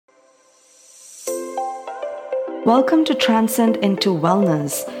Welcome to Transcend into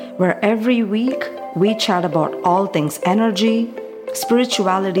Wellness, where every week we chat about all things energy,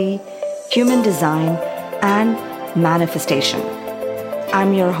 spirituality, human design, and manifestation.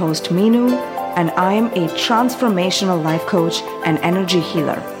 I'm your host, Meenu, and I am a transformational life coach and energy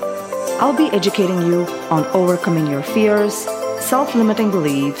healer. I'll be educating you on overcoming your fears, self-limiting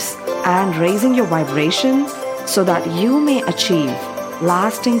beliefs, and raising your vibration so that you may achieve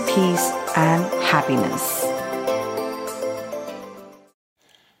lasting peace and happiness.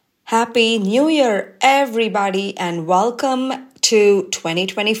 Happy New Year, everybody, and welcome to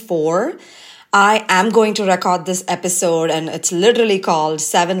 2024. I am going to record this episode, and it's literally called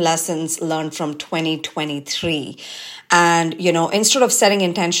 7 Lessons Learned from 2023. And, instead of setting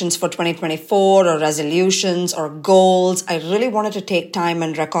intentions for 2024 or resolutions or goals, I really wanted to take time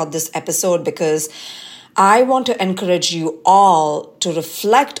and record this episode because I want to encourage you all to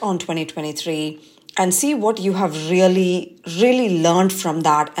reflect on 2023 and see what you have really learned from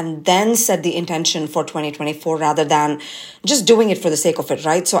that, and then set the intention for 2024 rather than just doing it for the sake of it,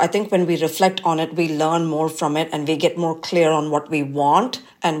 right? So I think when we reflect on it, we learn more from it and we get more clear on what we want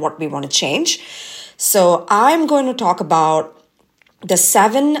and what we want to change. So I'm going to talk about the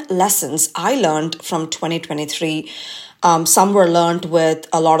 7 lessons I learned from 2023. Some were learned with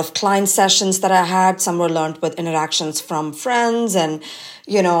a lot of client sessions that I had. Some were learned with interactions from friends and,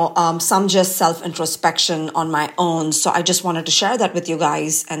 some just self-introspection on my own. So I just wanted to share that with you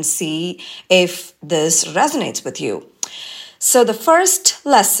guys and see if this resonates with you. So the first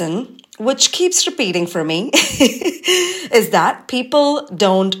lesson, which keeps repeating for me, is that people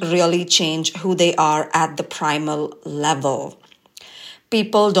don't really change who they are at the primal level.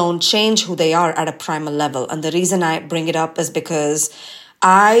 People don't change who they are at a primal level. And the reason I bring it up is because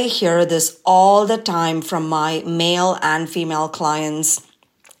I hear this all the time from my male and female clients,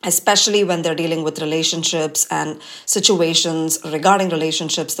 especially when they're dealing with relationships and situations regarding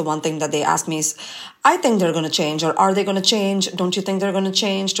relationships. The one thing that they ask me is, I think they're going to change, or are they going to change? Don't you think they're going to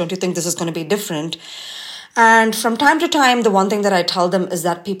change? Don't you think this is going to be different? And from time to time, the one thing that I tell them is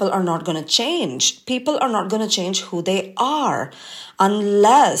that people are not going to change. People are not going to change who they are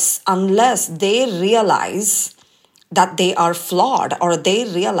unless they realize that they are flawed, or they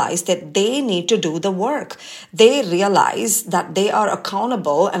realize that they need to do the work. They realize that they are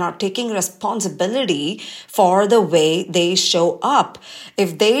accountable and are taking responsibility for the way they show up.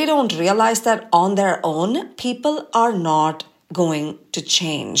 If they don't realize that on their own, people are not going to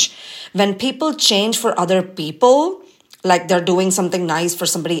change. When people change for other people, like they're doing something nice for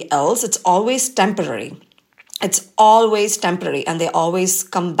somebody else, it's always temporary. It's always temporary, and they always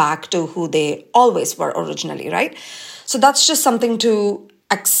come back to who they always were originally, right? So that's just something to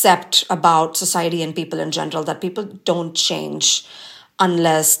accept about society and people in general, that people don't change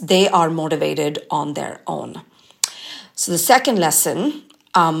unless they are motivated on their own. So the second lesson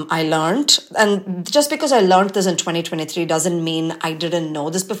I learned, and just because I learned this in 2023 doesn't mean I didn't know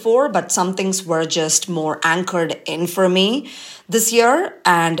this before, but some things were just more anchored in for me this year.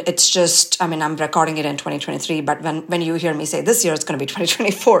 And it's just, I'm recording it in 2023, but when you hear me say this year, it's going to be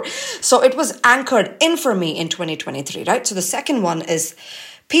 2024. So it was anchored in for me in 2023, right? So the second one is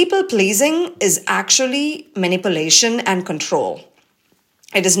people pleasing is actually manipulation and control.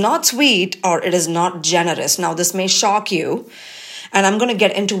 It is not sweet, or it is not generous. Now, this may shock you, and I'm going to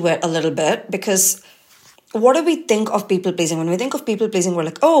get into it a little bit, because what do we think of people pleasing? When we think of people pleasing, we're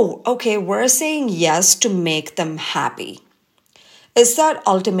like, oh, okay, we're saying yes to make them happy. Is that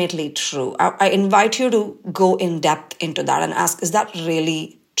ultimately true? I invite you to go in depth into that and ask, is that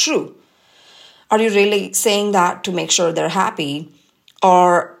really true? Are you really saying that to make sure they're happy?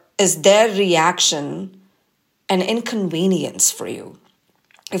 Or is their reaction an inconvenience for you?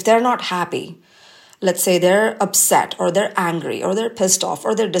 If they're not happy, let's say they're upset, or they're angry, or they're pissed off,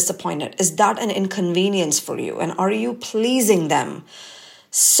 or they're disappointed, is that an inconvenience for you? And are you pleasing them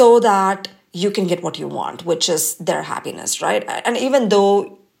so that you can get what you want, which is their happiness, right? And even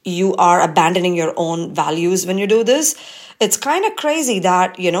though you are abandoning your own values when you do this, it's kind of crazy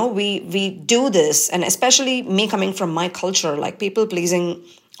that, we do this. And especially me coming from my culture, like people pleasing,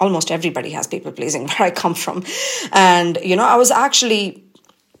 almost everybody has people pleasing where I come from. And, I was actually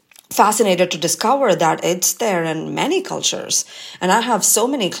fascinated to discover that it's there in many cultures. And I have so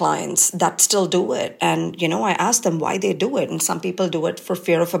many clients that still do it. And, I ask them why they do it. And some people do it for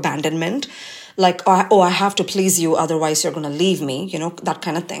fear of abandonment. like, oh, I have to please you, otherwise you're going to leave me, that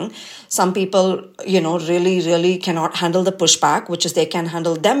kind of thing. Some people, really, really cannot handle the pushback, which is they can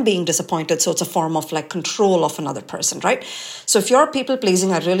handle them being disappointed. So it's a form of like control of another person, right? So if you're people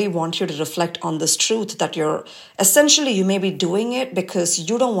pleasing, I really want you to reflect on this truth that you may be doing it because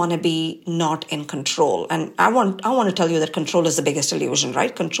you don't want to be not in control. And I want to tell you that control is the biggest illusion,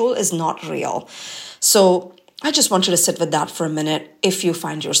 right? Control is not real. So I just want you to sit with that for a minute if you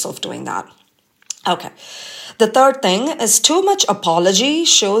find yourself doing that. Okay. The third thing is too much apology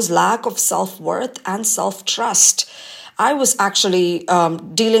shows lack of self-worth and self-trust. I was actually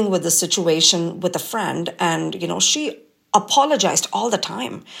dealing with the situation with a friend, and, she apologized all the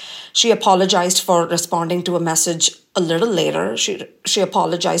time. She apologized for responding to a message a little later. She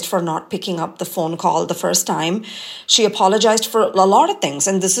apologized for not picking up the phone call the first time. She apologized for a lot of things.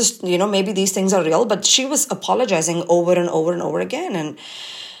 And this is, maybe these things are real, but she was apologizing over and over and over again. And,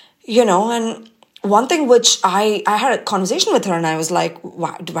 and one thing which I had a conversation with her and I was like,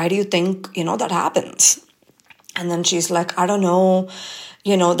 why do you think, that happens? And then she's like, I don't know.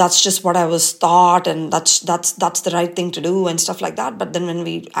 That's just what I was taught, and that's the right thing to do and stuff like that. But then when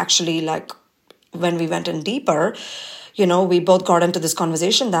we went in deeper, we both got into this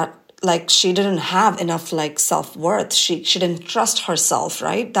conversation that like she didn't have enough like self-worth. She didn't trust herself,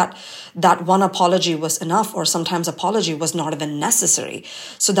 right? That one apology was enough, or sometimes apology was not even necessary.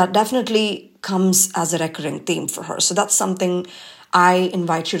 So that definitely comes as a recurring theme for her. So that's something I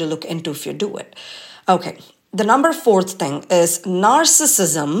invite you to look into if you do it. Okay. The number 4th thing is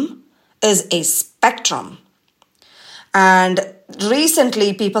narcissism is a spectrum. And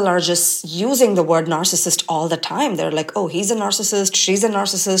recently, people are just using the word narcissist all the time. They're like, oh, he's a narcissist, she's a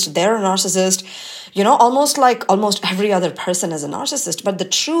narcissist, they're a narcissist. Almost every other person is a narcissist. But the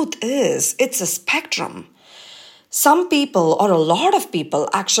truth is, it's a spectrum. Some people, or a lot of people,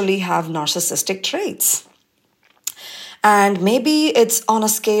 actually have narcissistic traits. And maybe it's on a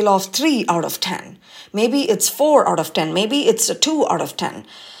scale of 3 out of 10. Maybe it's 4 out of 10. Maybe it's a 2 out of 10.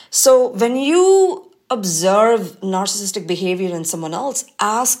 So when you observe narcissistic behavior in someone else,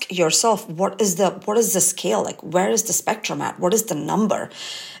 ask yourself, what is the scale? Like, where is the spectrum at? What is the number?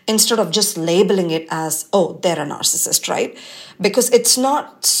 Instead of just labeling it as, oh, they're a narcissist, right? Because it's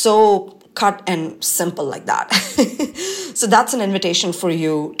not so cut and simple like that. So that's an invitation for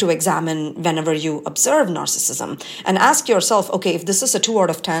you to examine whenever you observe narcissism and ask yourself, okay, if this is a 2 out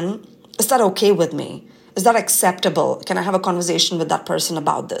of 10, is that okay with me? Is that acceptable? Can I have a conversation with that person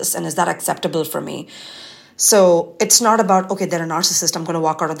about this? And is that acceptable for me? So it's not about, okay, they're a narcissist, I'm going to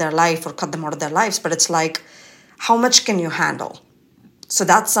walk out of their life or cut them out of their lives, but it's like, how much can you handle? So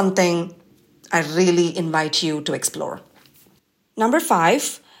that's something I really invite you to explore. Number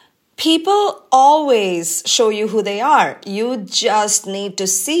 5, people always show you who they are. You just need to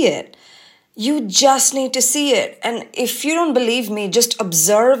see it. You just need to see it. And if you don't believe me, just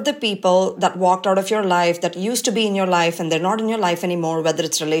observe the people that walked out of your life, that used to be in your life and they're not in your life anymore, whether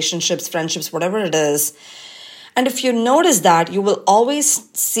it's relationships, friendships, whatever it is. And if you notice that, you will always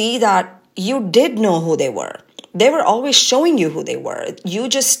see that you did know who they were. They were always showing you who they were. You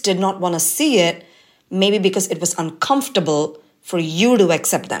just did not want to see it, maybe because it was uncomfortable for you to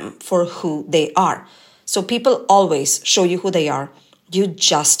accept them for who they are. So people always show you who they are. You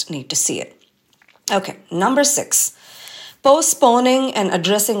just need to see it. Okay, number 6. Postponing and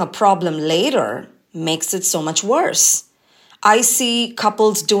addressing a problem later makes it so much worse. I see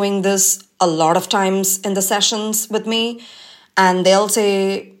couples doing this a lot of times in the sessions with me, and they'll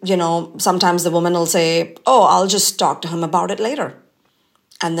say, sometimes the woman will say, oh, I'll just talk to him about it later.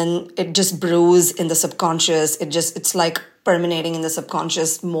 And then it just brews in the subconscious. It's like permeating in the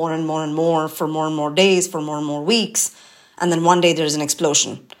subconscious more and more and more for more and more days, for more and more weeks. And then one day there's an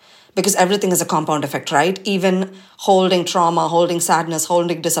explosion. Because everything is a compound effect, right? Even holding trauma, holding sadness,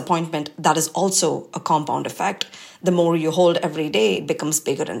 holding disappointment, that is also a compound effect. The more you hold every day, it becomes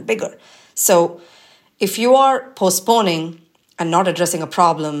bigger and bigger. So if you are postponing and not addressing a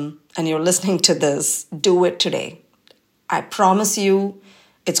problem and you're listening to this, do it today. I promise you,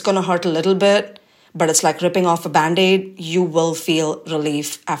 it's going to hurt a little bit, but it's like ripping off a Band-Aid. You will feel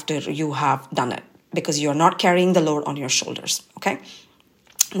relief after you have done it because you're not carrying the load on your shoulders, okay?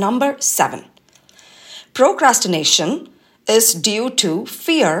 Number 7, procrastination is due to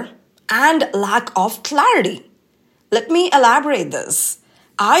fear and lack of clarity. Let me elaborate this.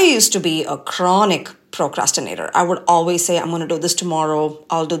 I used to be a chronic procrastinator. I would always say, I'm going to do this tomorrow.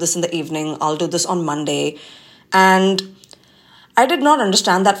 I'll do this in the evening. I'll do this on Monday. And I did not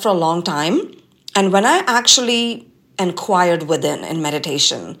understand that for a long time. And when I actually inquired within in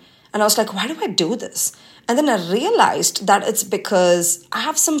meditation, And I was like, why do I do this? And then I realized that it's because I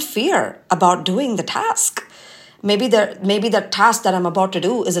have some fear about doing the task. Maybe the task that I'm about to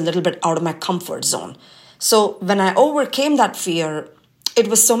do is a little bit out of my comfort zone. So when I overcame that fear, it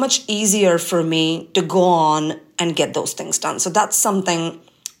was so much easier for me to go on and get those things done. So that's something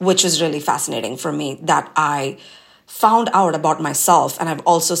which is really fascinating for me that I found out about myself. And I've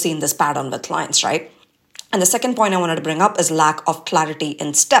also seen this pattern with clients, right? And the second point I wanted to bring up is lack of clarity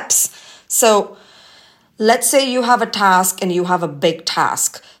in steps. So let's say you have a task and you have a big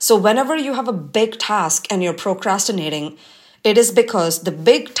task. So whenever you have a big task and you're procrastinating, it is because the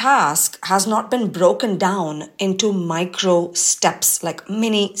big task has not been broken down into micro steps, like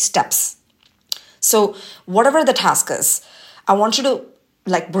mini steps. So whatever the task is, I want you to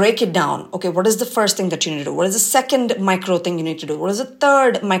break it down. Okay, what is the first thing that you need to do? What is the second micro thing you need to do? What is the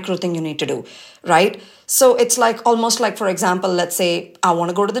third micro thing you need to do, right? So it's almost like, for example, let's say I want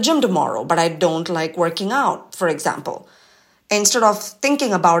to go to the gym tomorrow, but I don't like working out, for example. Instead of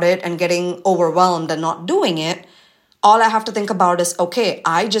thinking about it and getting overwhelmed and not doing it, all I have to think about is, okay,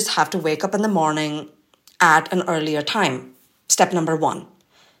 I just have to wake up in the morning at an earlier time. Step number 1,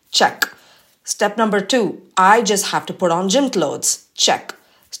 check. Step number 2, I just have to put on gym clothes. Check.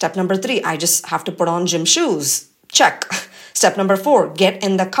 Step number 3, I just have to put on gym shoes. Check. Step number 4, get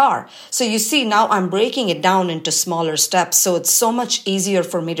in the car. So you see, now I'm breaking it down into smaller steps. So it's so much easier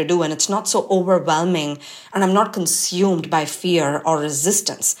for me to do and it's not so overwhelming and I'm not consumed by fear or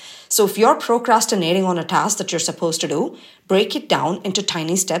resistance. So if you're procrastinating on a task that you're supposed to do, break it down into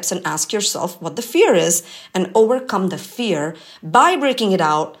tiny steps and ask yourself what the fear is and overcome the fear by breaking it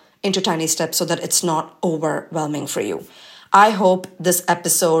out into tiny steps so that it's not overwhelming for you. I hope this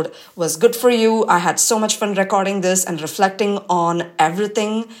episode was good for you. I had so much fun recording this and reflecting on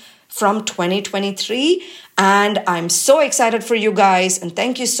everything from 2023. And I'm so excited for you guys. And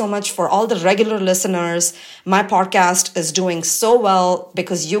thank you so much for all the regular listeners. My podcast is doing so well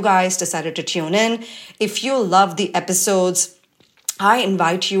because you guys decided to tune in. If you love the episodes, I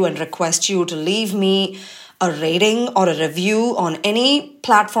invite you and request you to leave me a rating or a review on any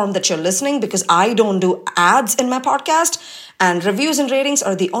platform that you're listening, because I don't do ads in my podcast, and reviews and ratings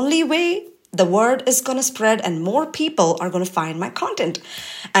are the only way the word is going to spread and more people are going to find my content.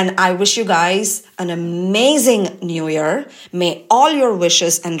 And I wish you guys an amazing new year. May all your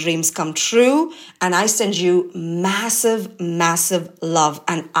wishes and dreams come true. And I send you massive, massive love.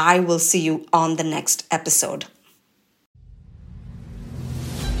 And I will see you on the next episode.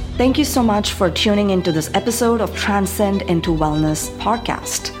 Thank you so much for tuning into this episode of Transcend into Wellness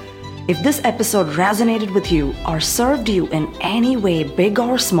podcast. If this episode resonated with you or served you in any way, big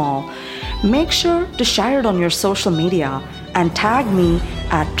or small, make sure to share it on your social media and tag me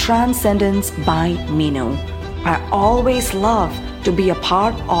at Transcendence by Meenu. I always love to be a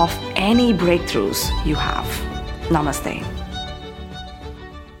part of any breakthroughs you have. Namaste.